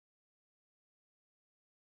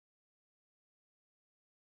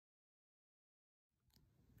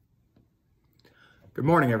Good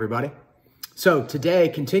morning, everybody. So today,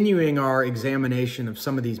 continuing our examination of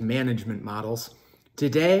some of these management models,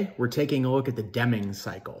 today we're taking a look at the Deming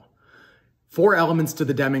Cycle. 4 elements to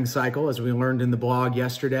the Deming Cycle, as we learned in the blog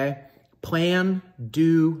yesterday: plan,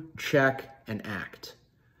 do, check, and act.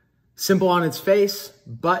 Simple on its face,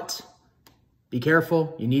 but be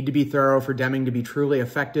careful. You need to be thorough for Deming to be truly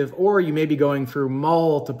effective, or you may be going through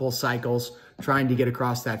multiple cycles trying to get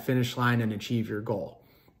across that finish line and achieve your goal.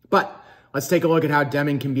 But let's take a look at how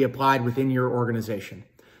Deming can be applied within your organization.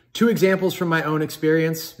 2 examples from my own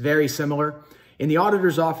experience, very similar. In the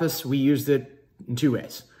auditor's office, we used it in 2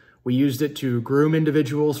 ways. We used it to groom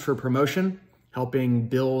individuals for promotion, helping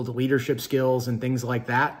build leadership skills and things like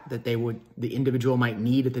that the individual might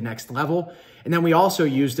need at the next level. And then we also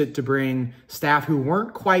used it to bring staff who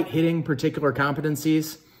weren't quite hitting particular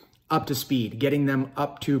competencies up to speed, getting them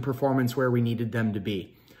up to performance where we needed them to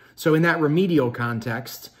be. So in that remedial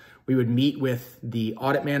context, we would meet with the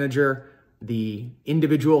audit manager, the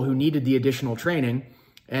individual who needed the additional training,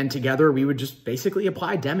 and together we would just basically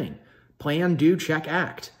apply Deming. Plan, do, check,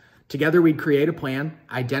 act. Together we'd create a plan,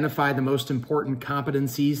 identify the most important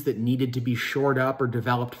competencies that needed to be shored up or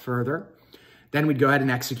developed further. Then we'd go ahead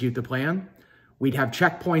and execute the plan. We'd have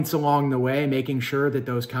checkpoints along the way, making sure that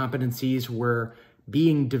those competencies were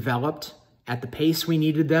being developed at the pace we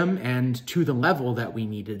needed them and to the level that we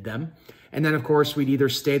needed them. And then, of course, we'd either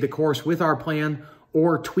stay the course with our plan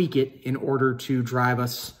or tweak it in order to drive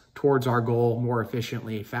us towards our goal more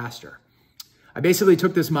efficiently, faster. I basically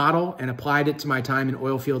took this model and applied it to my time in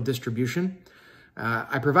oilfield distribution.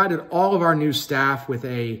 I provided all of our new staff with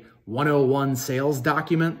a 101 sales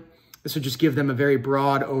document. This would just give them a very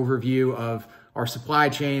broad overview of our supply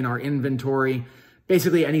chain, our inventory,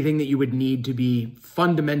 basically anything that you would need to be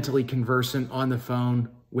fundamentally conversant on the phone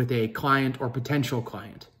with a client or potential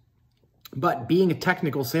client. But being a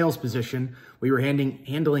technical sales position, we were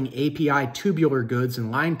handling API tubular goods and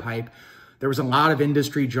line pipe. There was a lot of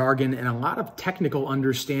industry jargon and a lot of technical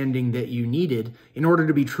understanding that you needed in order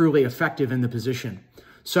to be truly effective in the position.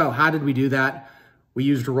 So how did we do that? We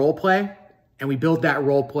used role play, and we built that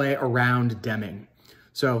role play around Deming.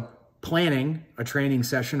 So planning a training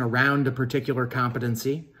session around a particular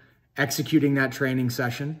competency, executing that training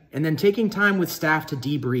session, and then taking time with staff to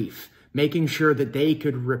debrief, making sure that they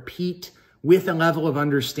could repeat with a level of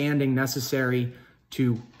understanding necessary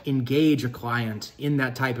to engage a client in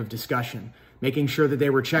that type of discussion, making sure that they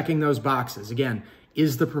were checking those boxes. Again,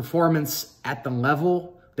 is the performance at the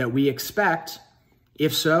level that we expect?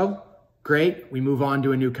 If so, great, we move on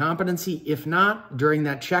to a new competency. If not, during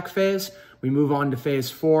that check phase, we move on to phase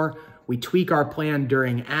 4. We tweak our plan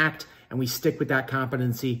during ACT, and we stick with that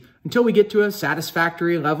competency until we get to a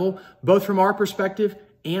satisfactory level, both from our perspective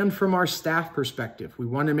and from our staff perspective. We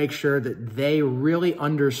want to make sure that they really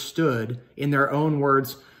understood, in their own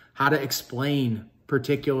words, how to explain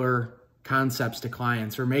particular concepts to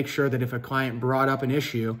clients, or make sure that if a client brought up an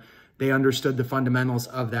issue, they understood the fundamentals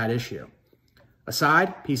of that issue.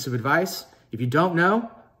 Aside, piece of advice: if you don't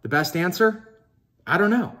know the best answer, I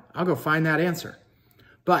don't know. I'll go find that answer.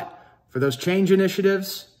 But for those change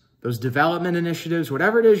initiatives, those development initiatives,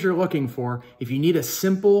 whatever it is you're looking for, if you need a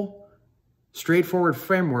simple, straightforward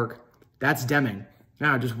framework, that's Deming.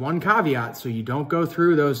 Now, just one caveat, so you don't go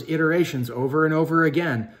through those iterations over and over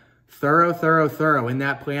again. Thorough in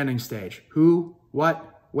that planning stage. Who,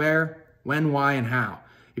 what, where, when, why, and how.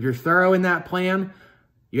 If you're thorough in that plan,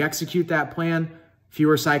 you execute that plan,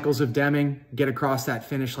 fewer cycles of Deming, get across that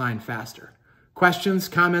finish line faster. Questions,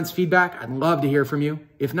 comments, feedback? I'd love to hear from you.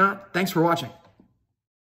 If not, thanks for watching.